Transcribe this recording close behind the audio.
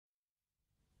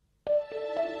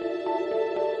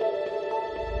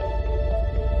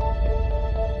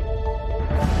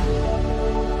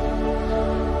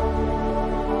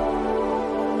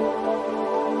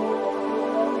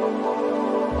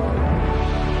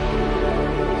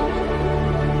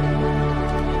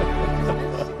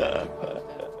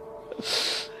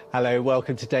Hello,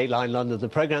 welcome to Dateline London, the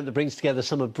programme that brings together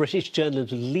some of British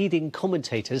journalism's leading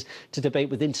commentators to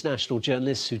debate with international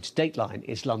journalists whose Dateline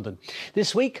is London.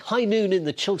 This week, high noon in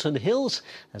the Chiltern Hills,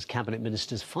 as cabinet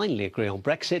ministers finally agree on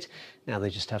Brexit. Now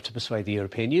they just have to persuade the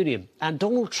European Union. And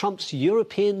Donald Trump's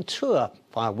European tour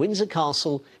via Windsor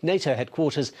Castle, NATO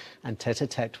headquarters and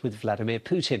tête-à-tête with Vladimir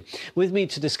Putin. With me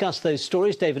to discuss those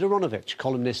stories, David Aronovich,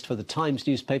 columnist for the Times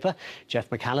newspaper, Jeff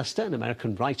McAllister, an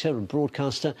American writer and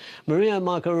broadcaster, Maria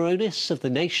Margaronis of The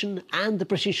Nation, and the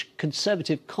British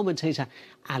Conservative commentator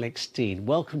Alex Dean.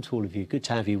 Welcome to all of you. Good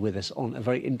to have you with us on a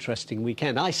very interesting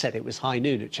weekend. I said it was high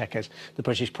noon at Chequers, the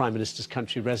British Prime Minister's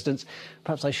country residence.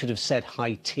 Perhaps I should have said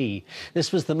high tea.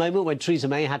 This was the moment when Theresa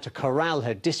May had to corral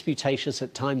her disputatious,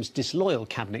 at times disloyal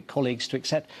cabinet colleagues to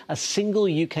accept a single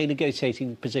UK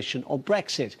negotiating position on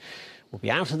Brexit. We'll be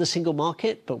out of the single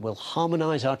market, but we'll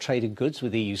harmonise our trade in goods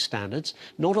with EU standards.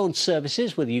 Not on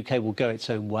services, where the UK will go its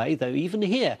own way, though even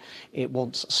here it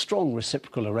wants strong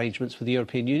reciprocal arrangements with the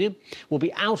European Union. We'll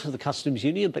be out of the customs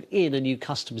union, but in a new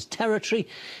customs territory.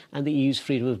 And the EU's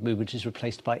freedom of movement is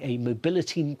replaced by a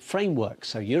mobility framework,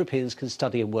 so Europeans can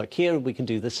study and work here, and we can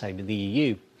do the same in the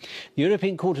EU. The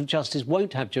European Court of Justice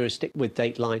won't have jurisdiction with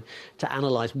Dateline to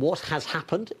analyse what has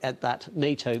happened at that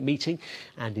NATO meeting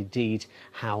and indeed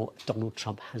how Donald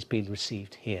Trump has been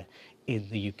received here in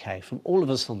the UK. From all of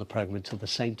us on the programme until the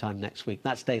same time next week,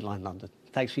 that's Dateline London.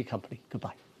 Thanks for your company.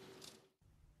 Goodbye.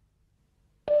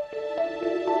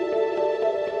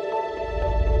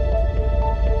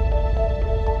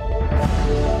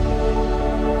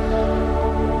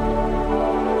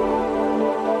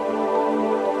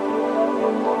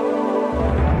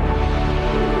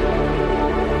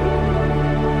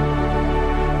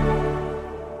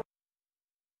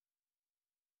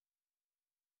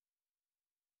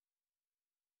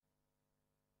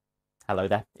 Hello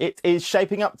there. It is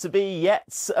shaping up to be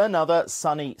yet another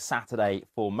sunny Saturday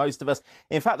for most of us.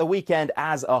 In fact, the weekend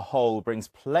as a whole brings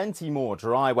plenty more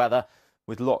dry weather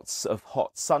with lots of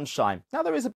hot sunshine. Now, there is a